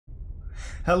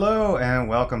Hello and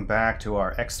welcome back to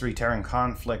our X3 Terran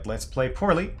Conflict Let's Play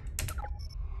Poorly.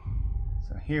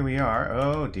 So here we are.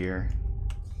 Oh dear.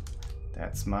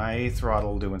 That's my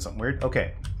throttle doing something weird.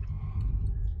 Okay.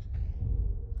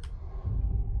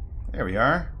 There we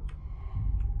are.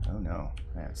 Oh no.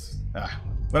 That's...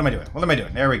 what am I doing? What am I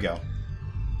doing? There we go.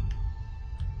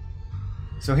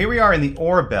 So here we are in the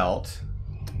ore belt.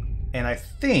 And I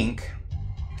think...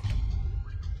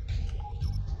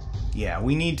 yeah,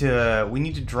 we need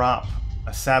to drop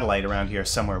a satellite around here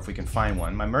somewhere if we can find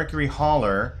one. My Mercury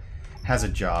hauler has a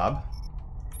job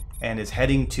and is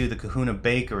heading to the Kahuna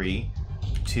Bakery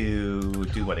to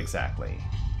do what exactly?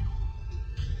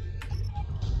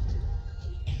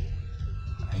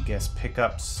 I guess pick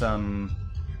up some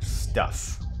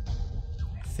stuff.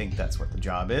 I think that's what the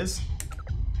job is.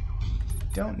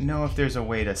 Don't know if there's a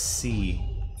way to see.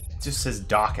 It just says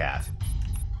dock at.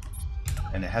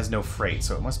 And it has no freight,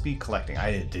 so it must be collecting.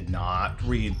 I did not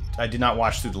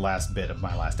watch through the last bit of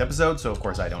my last episode, so of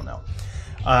course I don't know.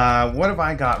 What have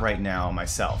I got right now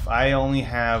myself? I only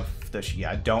have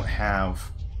I don't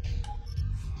have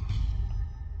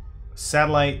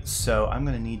satellite, so I'm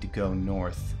gonna need to go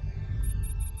north.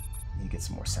 Need to get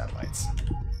some more satellites.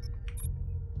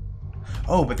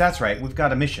 Oh, but that's right, we've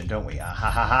got a mission, don't we? Ah,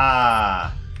 ha ha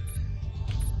ha!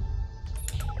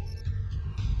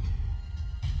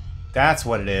 That's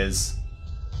what it is.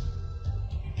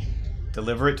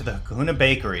 Deliver it to the Kahuna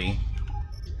Bakery.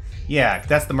 Yeah,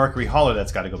 that's the Mercury hauler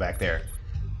that's got to go back there.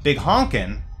 Big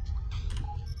Honkin'?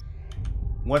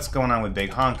 What's going on with Big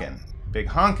Honkin'? Big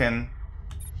Honkin'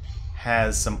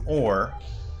 has some ore.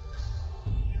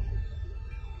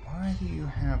 Why do you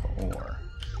have ore?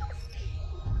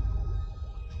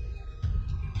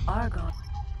 Argon.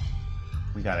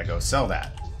 We gotta go sell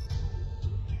that.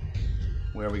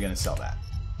 Where are we gonna sell that?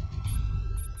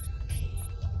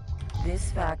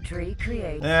 This factory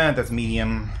creates... that's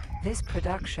medium. This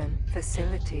production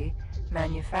facility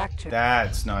manufactures...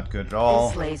 That's not good at all.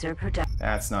 This laser production...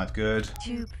 That's not good.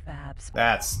 Tube fabs...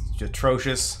 That's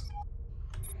atrocious.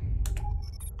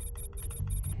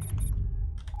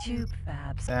 Tube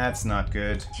fabs... That's not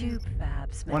good. Tube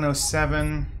fabs...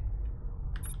 107.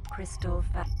 Crystal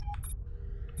fab...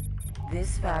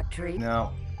 This factory...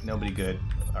 No, nobody good.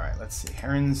 Alright, let's see.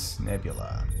 Heron's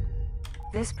Nebula.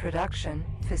 This production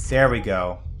facility... There we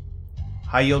go.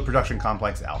 High Yield Production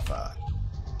Complex Alpha.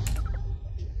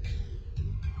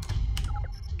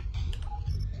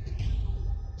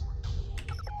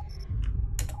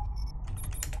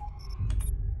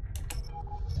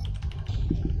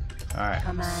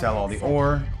 Alright, sell all the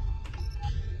ore.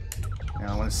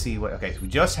 Now I want to see what... okay, so we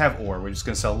just have ore. We're just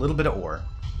going to sell a little bit of ore.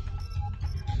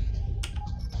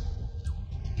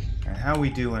 And how are we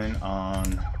doing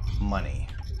on money?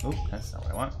 Oh, that's not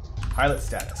what I want. Pilot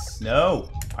status.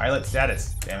 No! Pilot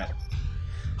status. Damn it.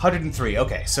 103.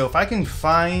 Okay, so if I can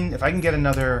get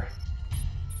another...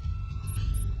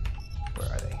 where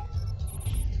are they?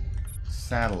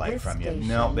 Satellite from you.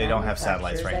 No, they don't have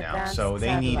satellites right now. So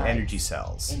they need energy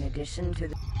cells. In addition to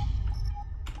the...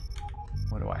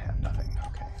 what do I have? Nothing.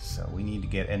 Okay, so we need to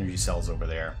get energy cells over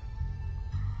there.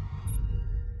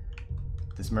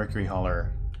 This Mercury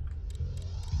hauler...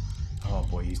 oh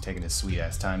boy, he's taking his sweet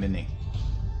ass time, isn't he?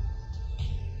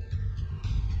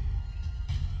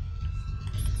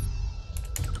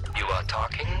 You are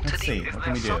talking to Let's see, what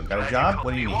can we do? so Got a job?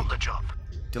 What do you need?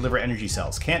 Deliver energy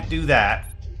cells. Can't do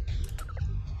that.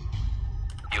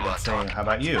 You are talking. How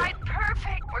about you? Right,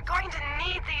 perfect. We're going to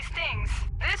need these things.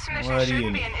 This mission What do you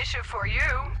shouldn't be need? an issue for you.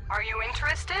 Are you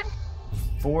interested?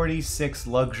 46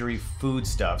 luxury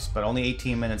foodstuffs, but only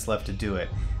 18 minutes left to do it.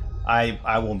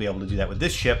 I won't be able to do that with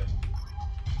this ship.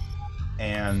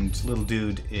 And little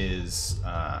dude is...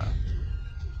 not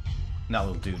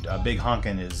little dude. Big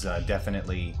Honkin' is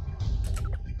definitely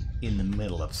in the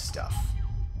middle of stuff.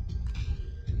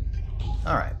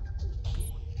 Alright.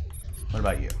 What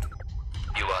about you?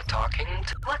 You are talking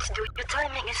to. What do your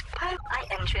timing is perfect. I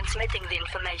am transmitting the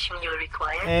information you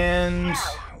require. And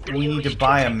Now, do we you need wish to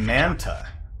buy a take the manta.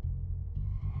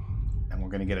 And we're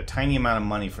going to get a tiny amount of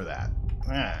money for that.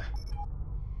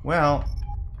 Well,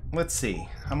 let's see.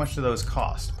 How much do those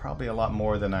cost? Probably a lot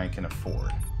more than I can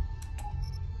afford.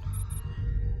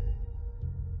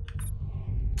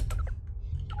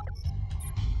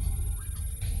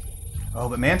 Oh,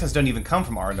 but mantas don't even come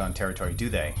from Argon territory, do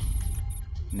they?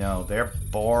 No, they're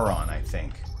boron, I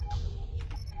think.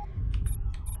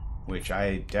 Which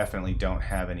I definitely don't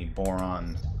have any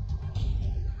boron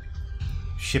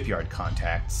shipyard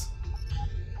contacts.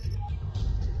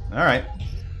 Alright.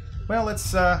 Well,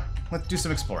 let's do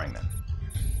some exploring then.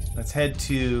 Let's head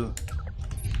to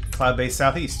Cloud Base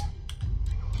Southeast.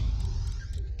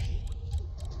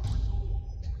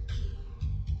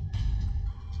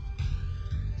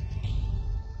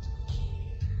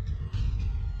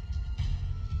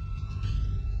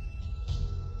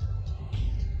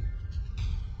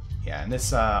 Yeah, and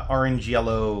this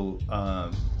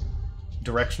orange-yellow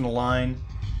directional line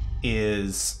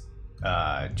is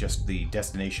just the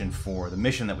destination for the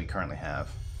mission that we currently have.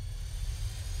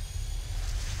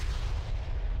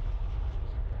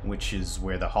 Which is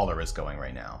where the hauler is going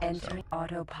right now. Entering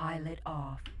autopilot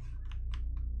off.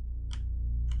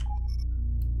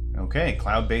 Okay,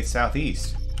 cloud base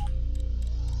southeast.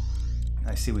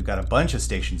 I see we've got a bunch of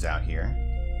stations out here.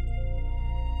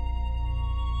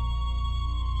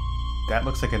 That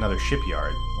looks like another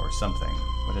shipyard or something.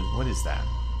 What is that?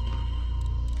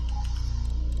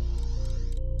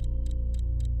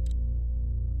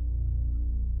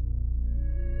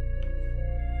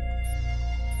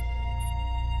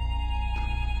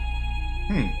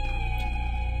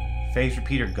 Phase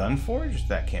repeater gun forge?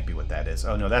 That can't be what that is.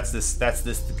 Oh no, that's this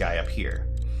guy up here.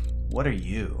 What are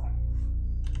you?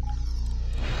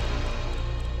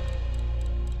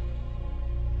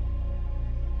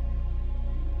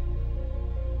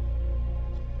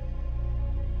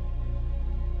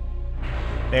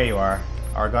 There you are.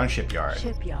 Argonne Shipyard.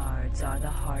 Shipyards are the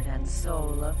heart and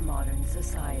soul of modern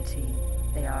society.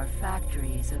 They are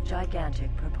factories of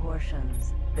gigantic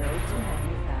proportions, built to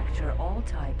manufacture all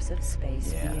types of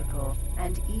space vehicle,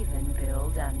 and even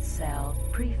build and sell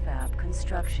prefab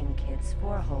construction kits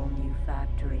for whole new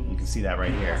factories. You can see that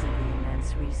right here. Because of the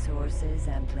immense resources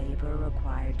and labor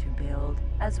required to build,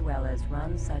 as well as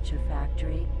run such a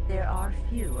factory, there are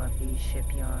few of these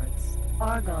shipyards.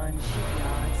 Argonne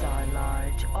shipyards are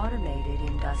large, automated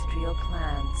industrial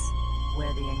plants,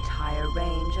 where the entire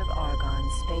range of Argonne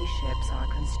spaceships are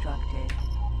constructed.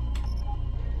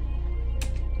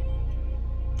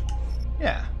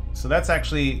 Yeah, so that's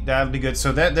actually, that'd be good.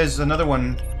 So there's another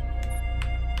one.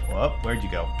 Whoop, where'd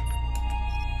you go?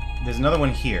 There's another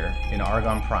one here in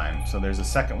Argonne Prime. So there's a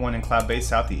second one in Cloud Base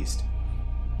Southeast.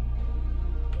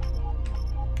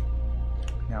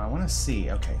 Now I want to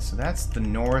see, okay, so that's the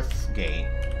north gate.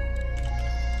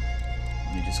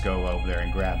 Let me just go over there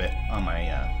and grab it on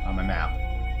my map.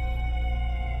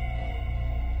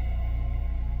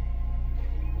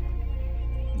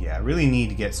 Yeah, I really need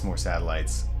to get some more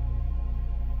satellites.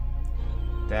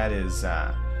 That is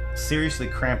seriously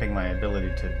cramping my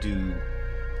ability to do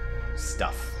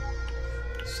stuff.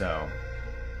 So,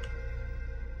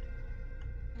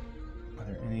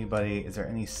 is there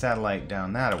any satellite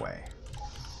down that way?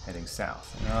 Heading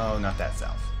south. No, not that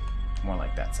south. More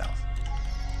like that south.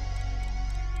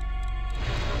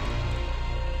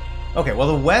 Okay, well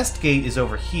the west gate is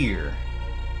over here,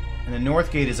 and the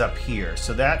north gate is up here,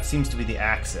 so that seems to be the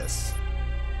axis.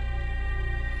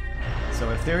 So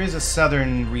if there is a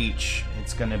southern reach,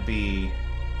 it's going to be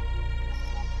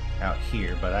out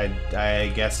here, but I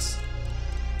guess...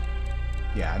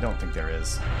 Yeah, I don't think there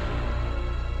is.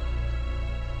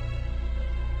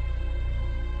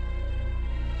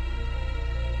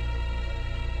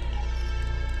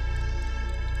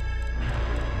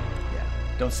 Yeah,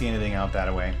 don't see anything out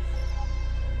that way.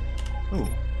 Ooh,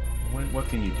 what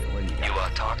can you do? What do you got? You are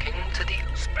talking to the...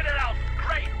 Spit it out!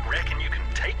 Great! Reckon you can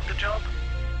take the job?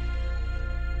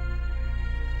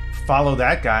 Follow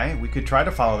that guy. We could try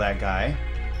to follow that guy.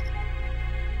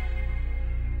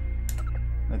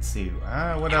 Let's see.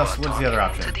 What else? What's the other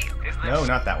option? No,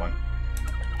 not that one.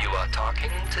 You are talking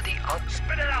to the...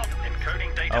 Spit it out!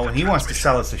 Encoding data Oh, for and he wants to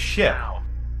sell us a ship. now.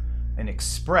 An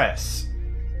express.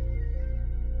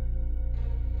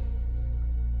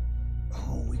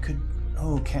 Oh, we could...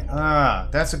 Oh,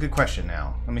 that's a good question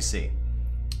now. Let me see.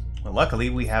 Well, luckily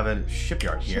we have a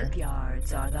shipyard here.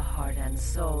 Shipyards are the heart and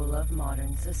soul of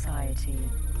modern society.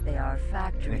 They are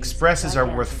factories. And expresses are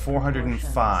worth gigantic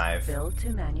 405. proportions, built to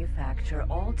manufacture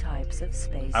all types of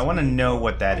space. I want to know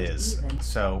what that and is. even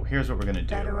So here's what we're gonna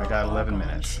do. I Federal got 11 Argonne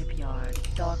minutes. Shipyard.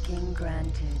 Docking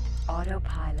granted.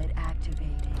 Autopilot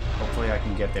activated. Hopefully I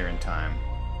can get there in time.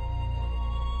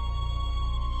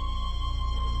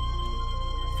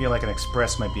 I feel like an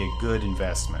express might be a good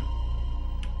investment.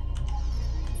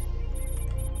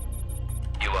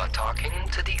 You are talking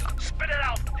to the... Spit it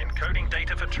out! Encoding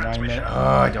data for 9 transmission. minutes. Oh,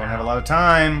 I don't have a lot of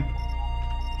time.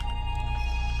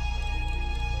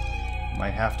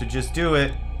 Might have to just do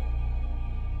it.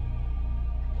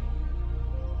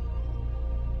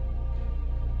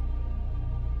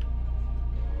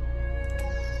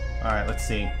 Alright, let's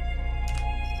see.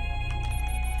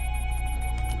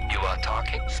 You are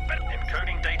talking... Spit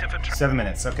encoding data for 7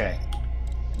 minutes, okay.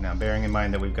 Now, bearing in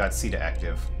mind that we've got CETA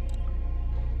active.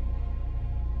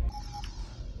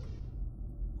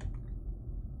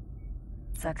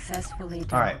 Successfully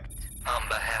docked. Alright, On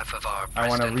behalf of our I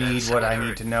want to President and read what I Senator,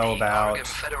 need to know the about Argonne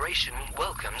Federation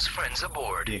welcomes friends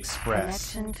aboard. the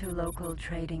express. Connection to local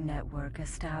trading network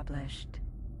established.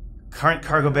 Current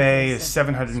cargo bay is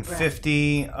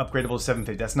 750, upgradable to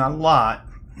 750. That's not a lot.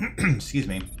 Excuse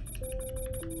me.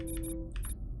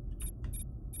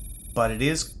 But it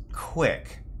is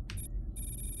quick.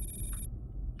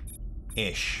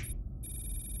 Ish.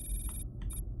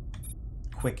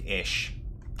 Quick-ish.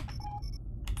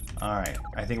 Alright,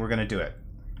 I think we're gonna do it.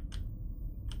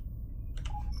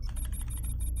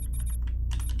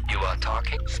 You are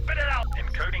talking? Spit it out!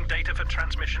 Encoding data for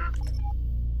transmission.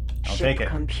 I'll Ship take it.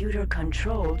 computer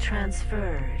control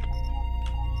transferred.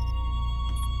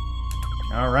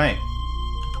 Alright.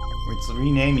 Let's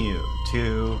rename you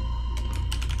to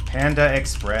Panda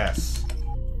Express.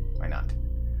 Why not?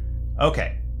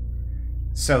 Okay.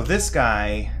 So this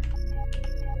guy...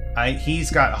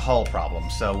 he's got a hull problem,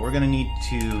 so we're gonna need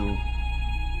to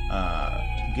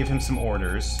give him some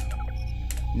orders.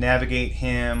 Navigate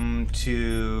him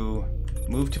to...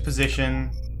 move to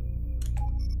position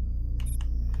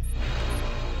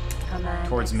Command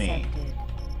towards me. accepted.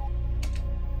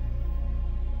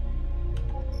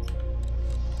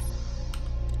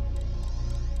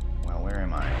 Well, where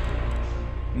am I?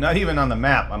 Not even on the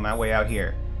map. I'm my way out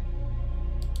here.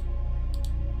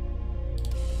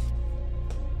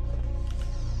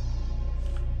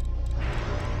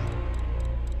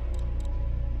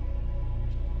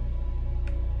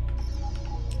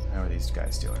 How are these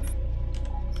guys doing?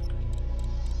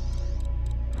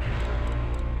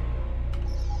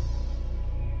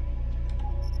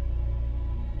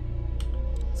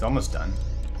 It's almost done.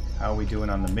 How are we doing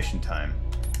on the mission time?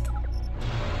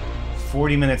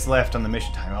 40 minutes left on the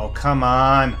mission time. Oh, come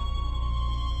on!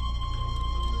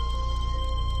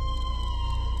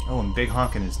 Oh, and Big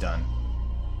Honkin' is done.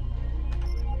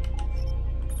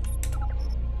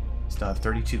 Still have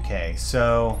 32k,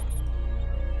 so...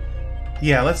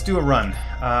 yeah, let's do a run.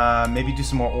 Maybe do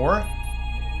some more ore?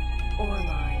 Ore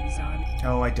lines on.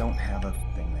 Oh, I don't have a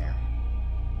thing there.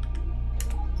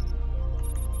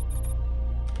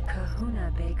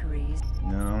 Kahuna Bakeries.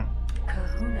 No,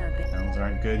 Kahuna those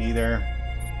aren't good either.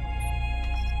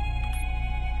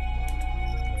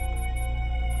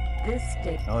 This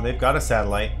stick. Oh, they've got a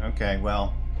satellite. Okay,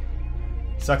 well.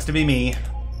 Sucks to be me.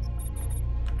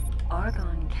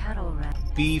 Argon cattle rat.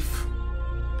 Beef.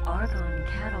 Argon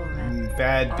cattle rat.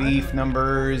 Bad beef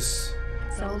numbers.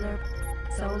 Solar.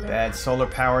 Bad solar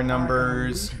power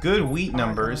numbers. Good wheat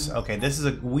numbers. Okay, this is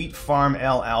a wheat farm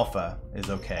L alpha is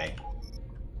okay.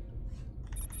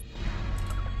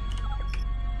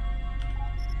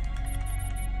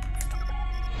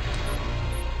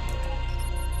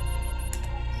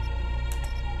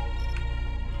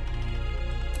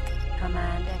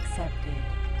 Command accepted.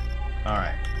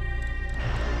 Alright.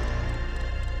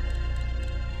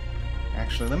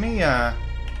 Actually, let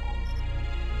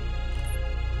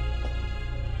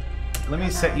me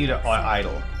set you to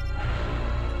idle.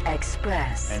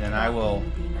 Express. And then I will...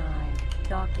 Docking denied.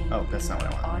 Docking Oh, that's not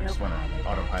what I want. I just want to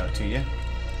autopilot to you.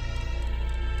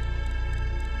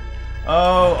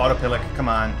 Oh, autopilot, come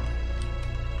on.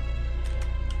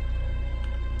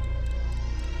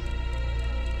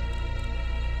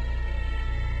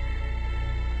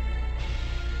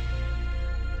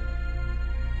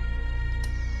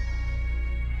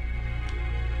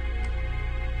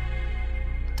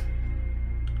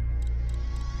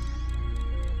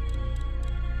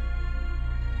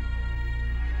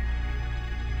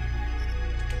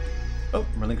 Oh,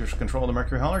 relinquish control of the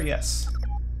Mercury Hauler? Yes.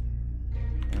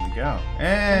 There we go.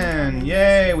 And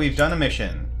yay, we've done a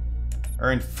mission.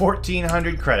 Earned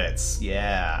 1,400 credits.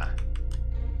 Yeah.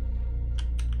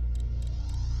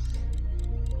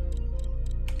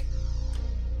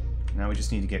 Now we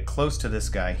just need to get close to this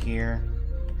guy here.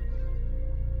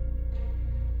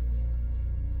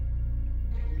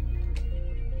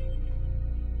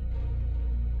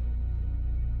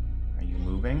 Are you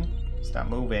moving? Stop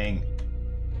moving.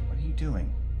 What are you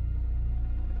doing?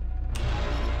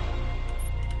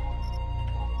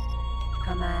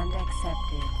 Command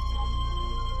accepted.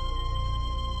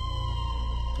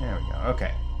 There we go.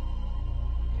 Okay.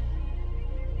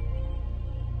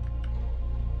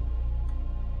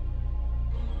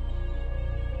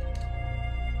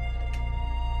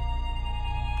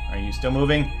 Are you still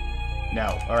moving?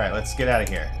 No. Alright, let's get out of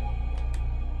here.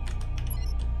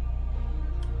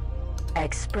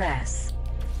 Express.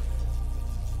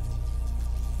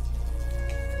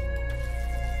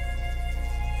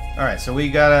 Alright, so we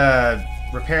gotta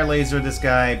repair laser this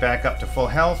guy back up to full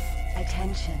health.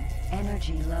 Attention.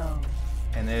 Energy low.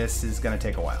 And this is gonna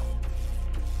take a while.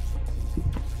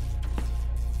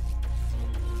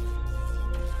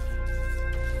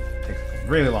 Take a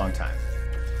really long time.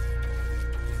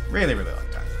 Really, really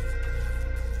long time.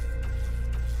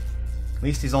 At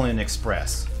least he's only an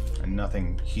express. and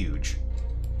nothing huge.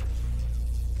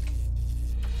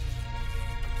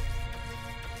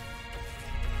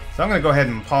 So I'm going to go ahead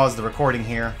and pause the recording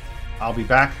here. I'll be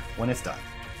back when it's done.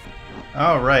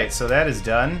 Alright, so that is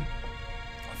done.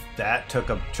 That took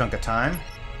a chunk of time.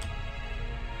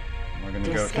 We're going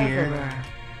to go here.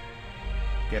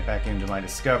 Get back into my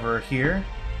Discoverer here.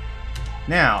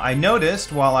 Now, I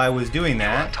noticed while I was doing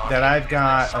that, that I've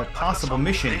got a possible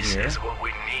mission here. This is what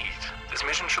we need. This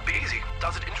mission should be easy.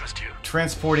 Does it interest you?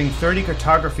 Transporting 30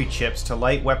 cartography chips to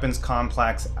Light Weapons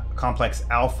Complex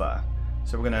Alpha.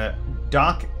 So we're going to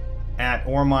dock at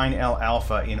Ore Mine L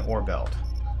Alpha in Orbelt.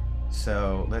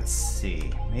 So, let's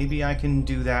see. Maybe I can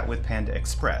do that with Panda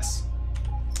Express.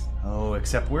 Oh,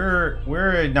 except we're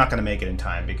not going to make it in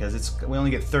time because we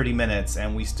only get 30 minutes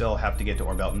and we still have to get to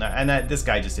Orbelt. And this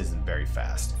guy just isn't very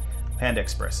fast. Panda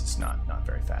Express is not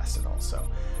very fast at all. So,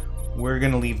 we're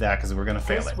going to leave that because we're going to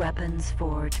fail it. This weapons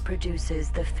forge produces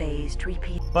the phased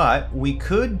repeat. But we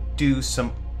could do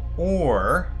some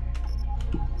ore.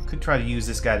 Could try to use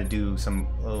this guy to do some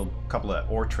couple of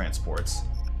ore transports.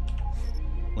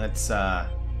 Let's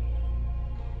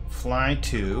fly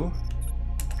to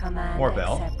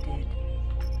Orbelt,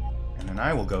 and then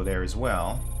I will go there as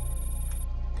well.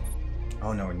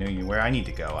 Oh no, where I need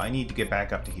to go. I need to get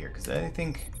back up to here because I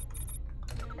think.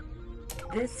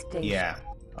 This station. Yeah.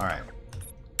 All right.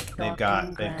 They've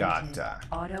got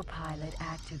autopilot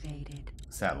activated.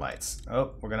 Satellites.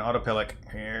 Oh, we're gonna autopilot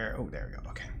here. Oh, there we go.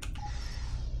 Okay.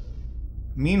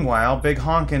 Meanwhile, Big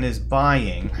Honkin is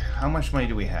buying. How much money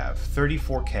do we have?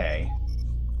 34K.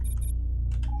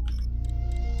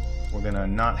 We're gonna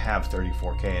not have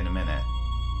 34K in a minute.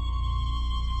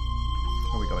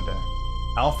 Are we going to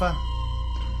Alpha?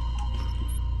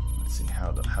 Let's see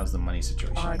how's the money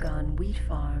situation. Argon wheat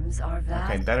farms are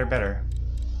vast. Okay, better.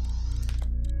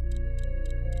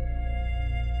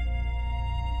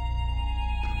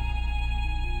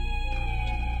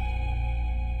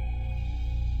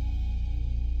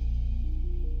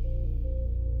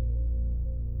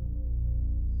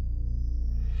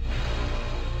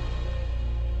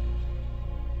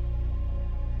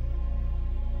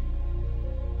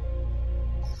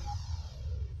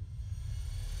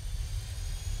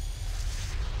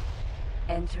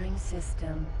 Entering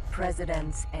system.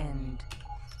 President's End.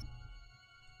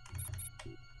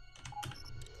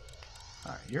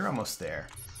 Alright, you're almost there.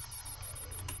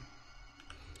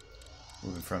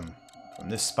 Moving from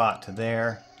this spot to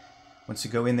there. Once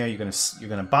you go in there, you're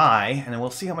gonna buy, and then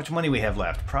we'll see how much money we have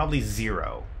left. Probably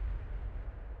 0.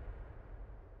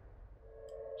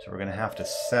 So we're gonna have to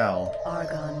sell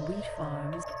Argon wheat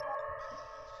farms.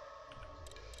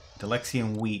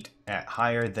 Delexian wheat at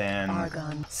higher than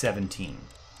Argon 17.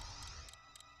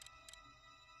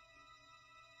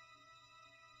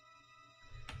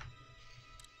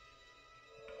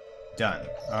 Done.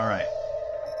 Alright.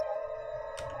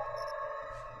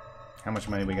 How much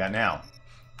money we got now?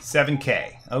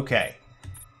 7K. Okay.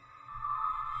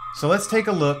 So let's take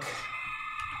a look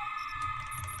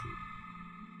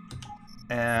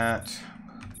at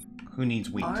who needs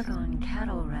wheat. Argon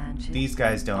cattle ranches. These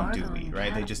guys don't do Argon wheat,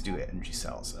 right? They just do energy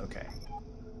cells. Okay.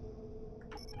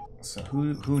 So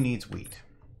who needs wheat?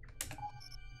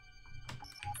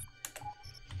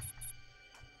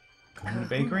 Kahuna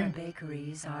Bakery?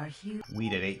 Bakeries are huge.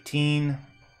 Wheat at 18.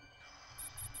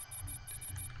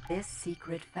 This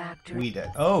secret factory. Wheat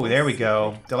at... Oh, there we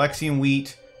go. Delexian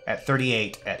wheat at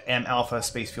 38 at M Alpha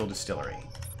Space Fuel Distillery.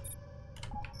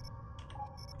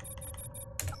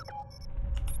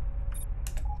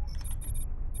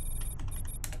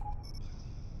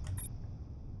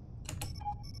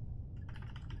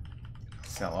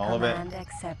 Sell all of it. Command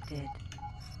accepted.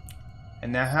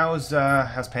 And now how's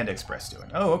Panda Express doing?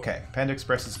 Oh, okay. Panda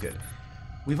Express is good.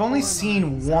 We've only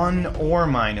seen one ore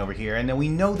mine over here, and then we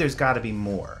know there's got to be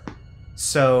more.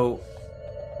 So,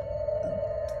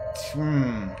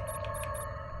 we're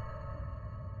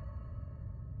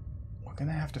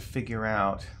gonna have to figure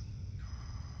out.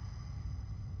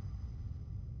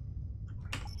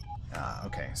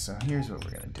 Okay. So here's what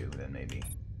we're gonna do then. Maybe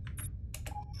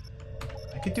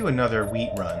I could do another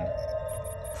wheat run,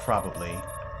 probably.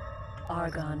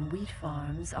 Argon wheat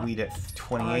farms. Wheat at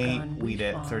 28, wheat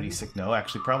at 36. No,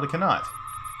 actually, probably cannot.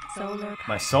 Solar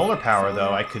My solar power,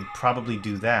 though, I could probably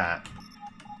do that.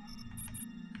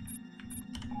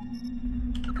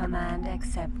 Command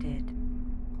accepted.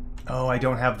 Oh, I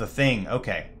don't have the thing.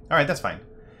 Okay. Alright, that's fine.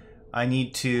 I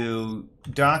need to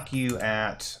dock you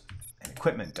at an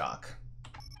equipment dock.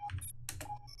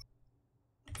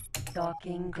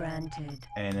 Docking granted.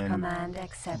 And then Command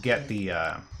accepted. get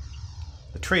the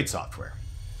trade software.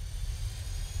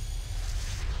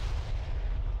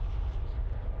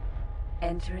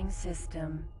 Entering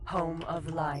system. Home of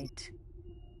light.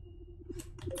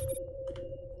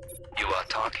 You are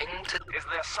talking to... Is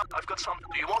there some... I've got some...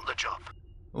 Do you want the job?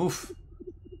 Oof.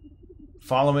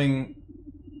 Following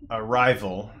a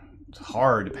rival. It's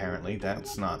hard, apparently.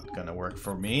 That's not gonna work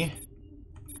for me.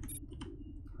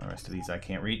 The rest of these I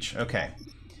can't reach. Okay.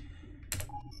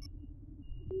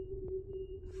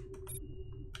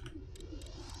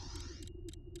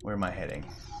 Where am I heading?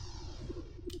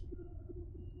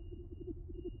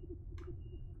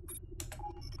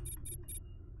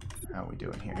 How are we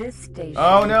doing here? This station.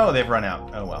 Oh no, they've run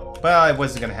out. Oh well. Well, I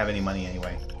wasn't gonna have any money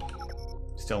anyway.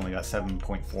 Still only got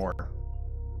 7.4.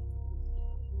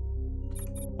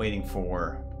 Waiting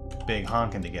for Big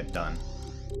Honkin' to get done.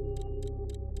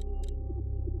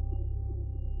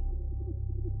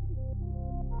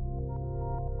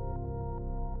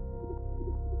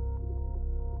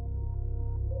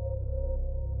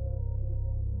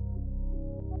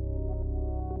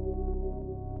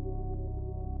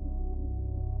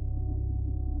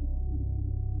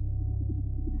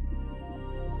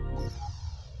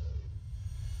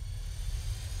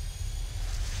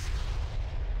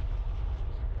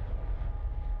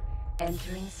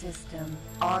 Entering system.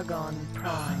 Argon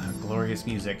Prime. Glorious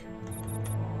music.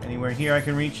 Anywhere here I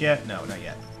can reach yet? No, not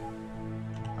yet.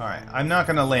 Alright, I'm not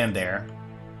gonna land there.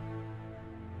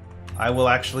 I will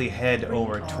actually head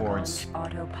over towards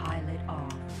Autopilot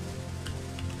off.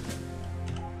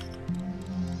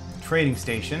 trading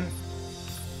station.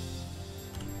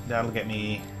 That'll get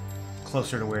me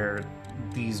closer to where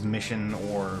these mission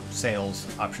or sales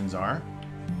options are.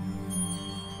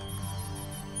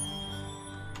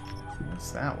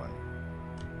 What's that one?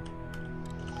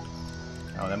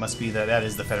 Oh, that must be that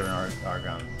is the Federal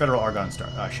Argon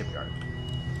shipyard.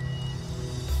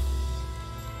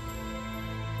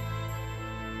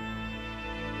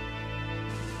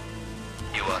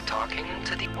 You are talking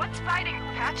to the... What's fighting?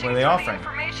 Patching What are they through the offering?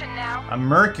 information now. A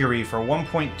Mercury for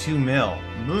 1.2 mil.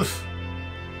 Oof.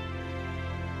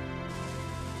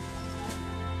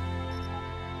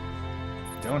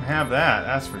 Don't have that,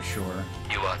 that's for sure.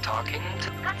 You are talking to...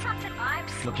 Got something,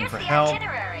 Vibes? Looking Here's for the help.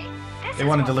 itinerary. This They is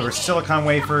want to what deliver we need. silicon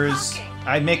wafers. Stop talking.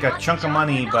 I'd make You a want chunk the of job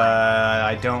money, or not? but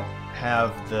I don't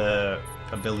have the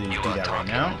ability to You do are that right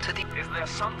talking now. to the... Is there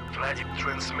some... Vlad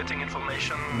transmitting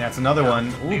information? And that's another one.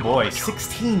 Do Ooh you boy, want the job?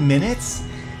 16 minutes?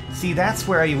 See, that's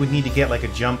where I would need to get like a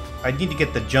jump. I'd need to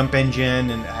get the jump engine,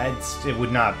 and it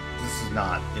would not. This is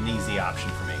not an easy option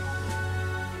for me.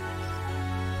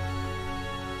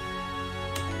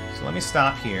 So let me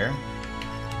stop here,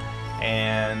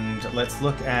 and let's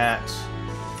look at.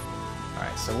 All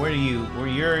right. So where do you? Where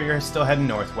you're still heading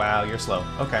north? Wow, you're slow.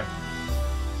 Okay.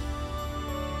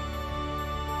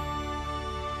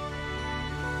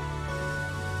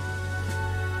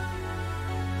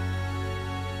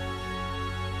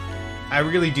 I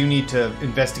really do need to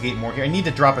investigate more here. I need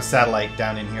to drop a satellite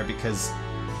down in here because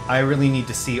I really need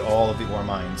to see all of the ore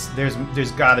mines. There's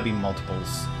got to be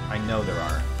multiples. I know there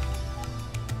are.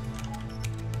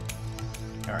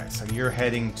 All right, so you're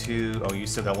heading to. Oh, you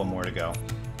still got one more to go.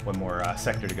 One more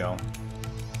sector to go.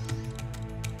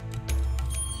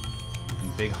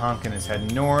 And Big Honkin' is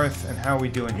heading north. And how are we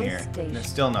doing This here? station. There's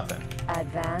still nothing.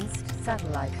 Advanced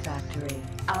Satellite Factory.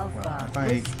 Alpha. Well, if I-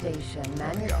 This station There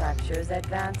we go. manufactures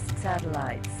advanced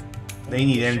satellites. They In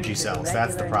need addition energy to cells,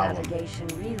 that's the regular problem. Navigation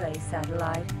relay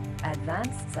satellite,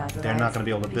 advanced satellites. They're not gonna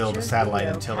be able to build a feature satellite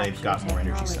video until they've capture got more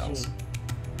energy technology. cells.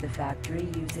 The factory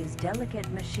uses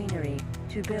delicate machinery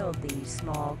to build these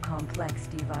small, complex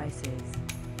devices.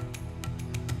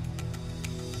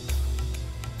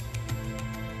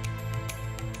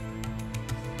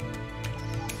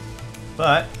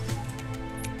 But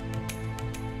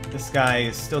this guy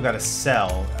has still got to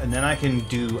sell, and then I can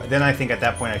do. Then I think at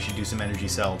that point I should do some energy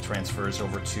cell transfers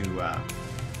over to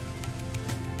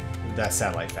that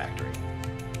satellite factory.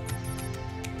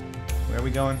 Where are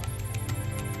we going?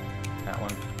 That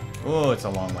one. Oh, it's a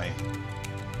long way.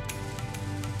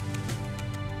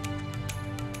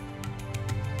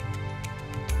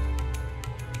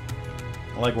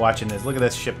 I like watching this. Look at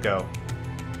this ship go.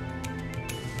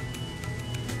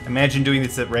 Imagine doing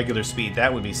this at regular speed.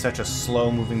 That would be such a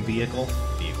slow-moving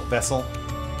vessel.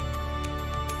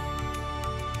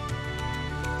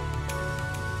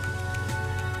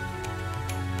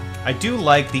 I do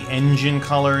like the engine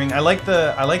coloring. I like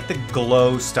the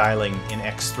glow styling in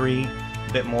X3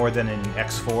 a bit more than in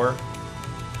X4.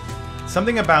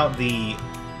 Something about the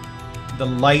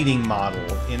lighting model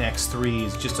in X3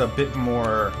 is just a bit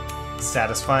more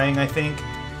satisfying, I think.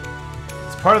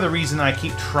 It's part of the reason I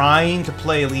keep trying to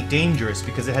play Elite Dangerous,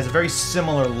 because it has a very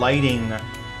similar lighting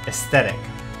aesthetic.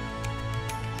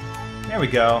 There we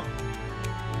go.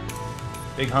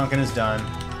 Big Honkin' is done.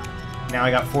 Now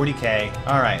I got 40k.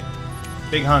 Alright.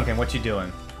 Big Honkin', what you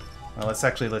doing? Well,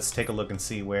 let's take a look and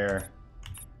see where...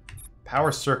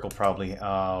 Power Circle, probably.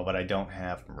 Oh, but I don't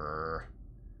have...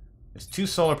 There's 2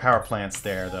 solar power plants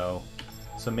there, though.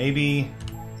 So maybe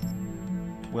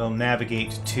we'll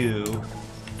navigate to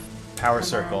Power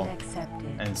Circle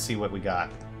and see what we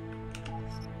got.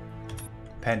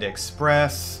 Panda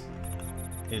Express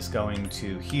is going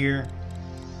to here.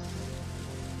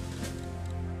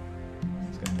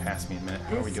 It's going to pass me a minute.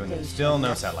 How are we doing this? Still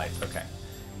no satellites. Okay.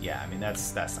 Yeah, I mean,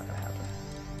 that's not going to happen.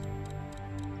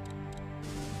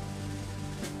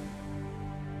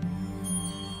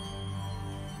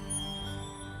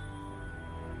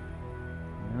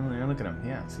 Well, look at him.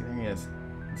 Yeah, see, there he is.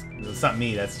 It's not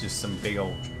me. That's just some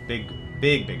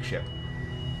big ship.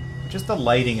 Just the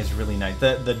lighting is really nice.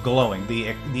 The glowing,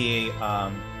 the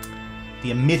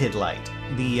emitted light,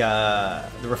 the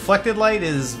reflected light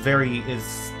is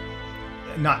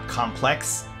not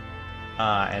complex,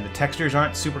 and the textures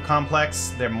aren't super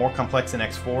complex. They're more complex in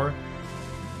X4,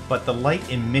 but the light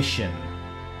emission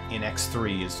in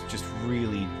X3 is just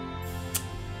really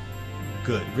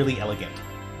good, really elegant.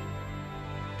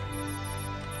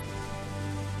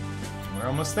 We're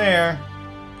almost there.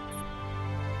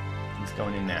 He's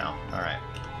going in now. Alright.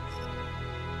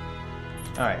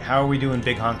 Alright, how are we doing,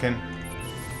 Big Honkin'?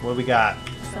 What do we got?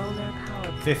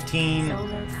 15,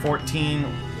 14.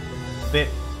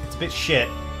 It's a bit shit.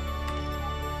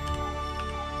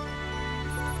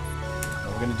 But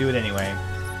we're gonna do it anyway.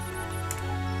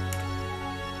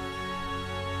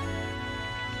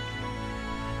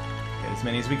 Get as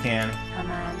many as we can.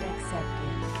 Command accepted.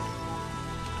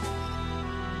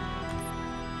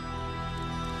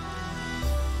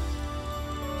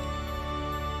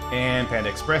 And Panda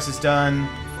Express is done.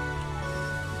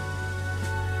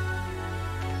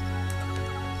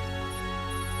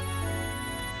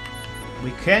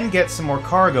 We can get some more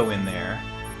cargo in there.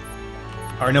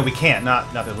 Or no, we can't.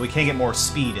 Not that we can't get more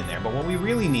speed in there. But what we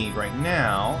really need right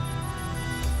now...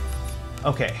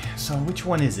 Okay, so which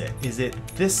one is it? Is it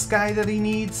this guy that he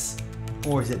needs?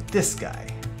 Or is it this guy?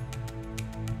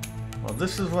 Well,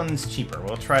 this one's cheaper.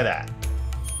 We'll try that.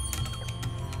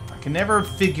 Can never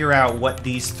figure out what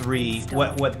these three,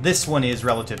 what this one is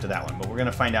relative to that one, but we're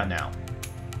gonna find out now.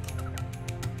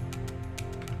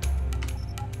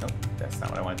 Nope, that's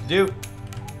not what I wanted to do.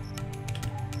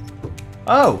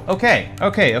 Oh, okay.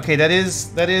 That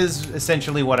is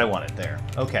essentially what I wanted there.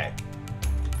 Okay.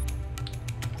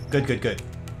 Good.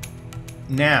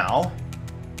 Now,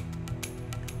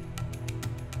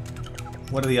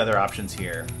 what are the other options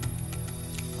here?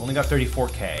 Only got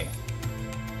 34k.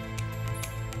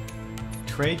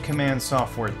 Trade Command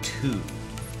Software 2.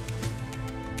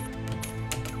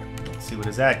 Let's see, what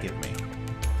does that give me?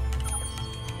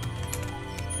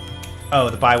 Oh,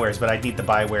 the buywares, but I need the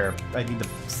buyware. I need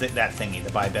that thingy,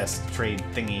 the buy best trade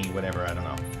thingy, whatever, I don't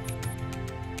know.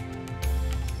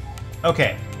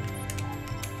 Okay.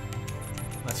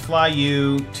 Let's fly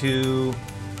you to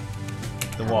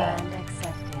the wall.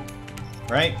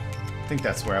 Right? I think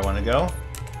that's where I want to go.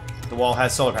 The wall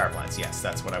has solar power plants. Yes,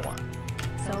 that's what I want.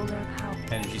 Solar power.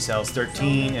 Energy cells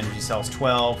 13, energy cells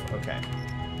 12. Okay.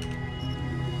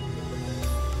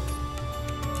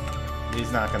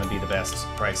 These not going to be the best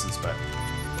prices, but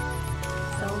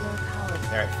Solar power.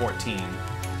 they're at 14.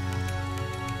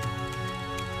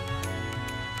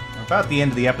 We're about the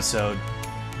end of the episode.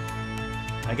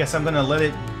 I guess I'm going to let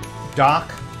it dock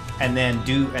and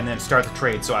then start the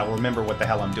trade, so I will remember what the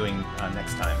hell I'm doing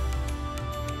next time.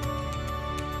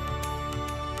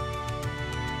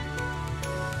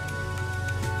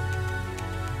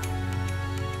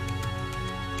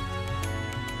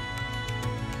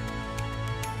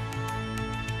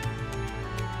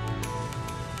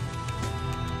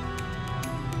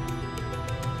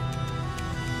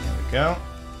 Go.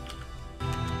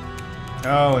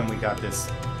 Oh, and we got the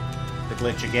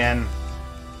glitch again.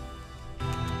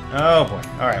 Oh boy.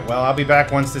 Alright, well, I'll be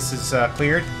back once this is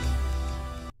cleared.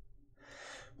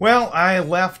 Well, I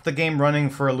left the game running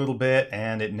for a little bit,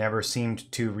 and it never seemed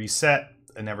to reset.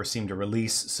 It never seemed to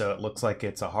release, so it looks like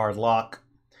it's a hard lock,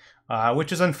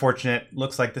 which is unfortunate.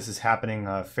 Looks like this is happening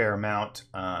a fair amount.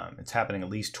 It's happening at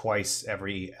least twice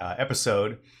every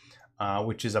episode.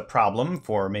 Which is a problem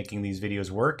for making these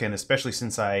videos work, and especially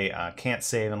since I can't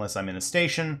save unless I'm in a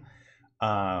station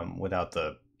without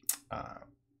that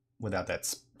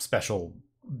special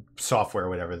software or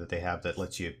whatever that they have that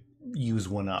lets you use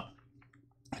one up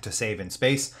to save in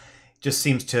space. Just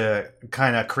seems to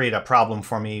kind of create a problem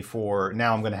for me. For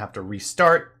now, I'm going to have to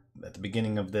restart at the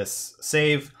beginning of this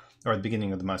save, or at the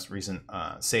beginning of the most recent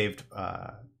saved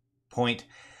point.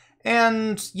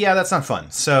 And yeah, that's not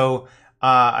fun. So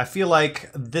I feel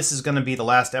like this is going to be the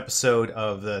last episode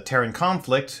of the Terran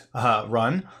Conflict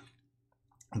run.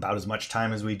 About as much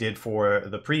time as we did for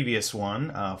the previous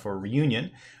one, for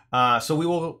Reunion. So we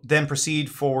will then proceed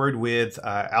forward with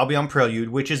Albion Prelude,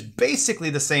 which is basically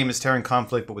the same as Terran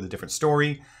Conflict, but with a different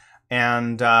story.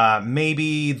 And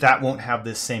maybe that won't have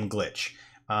this same glitch.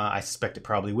 I suspect it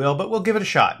probably will, but we'll give it a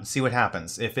shot and see what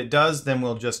happens. If it does, then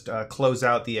we'll just close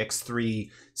out the X3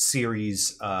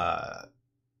 series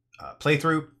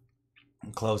playthrough,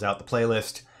 and close out the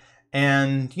playlist,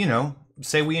 and, you know,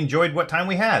 say we enjoyed what time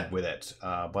we had with it.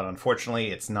 But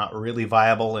unfortunately, it's not really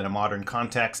viable in a modern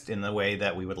context in the way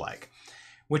that we would like.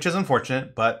 Which is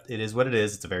unfortunate, but it is what it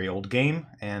is. It's a very old game,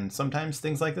 and sometimes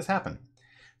things like this happen.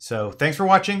 So thanks for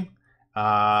watching.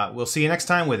 We'll see you next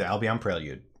time with Albion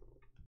Prelude.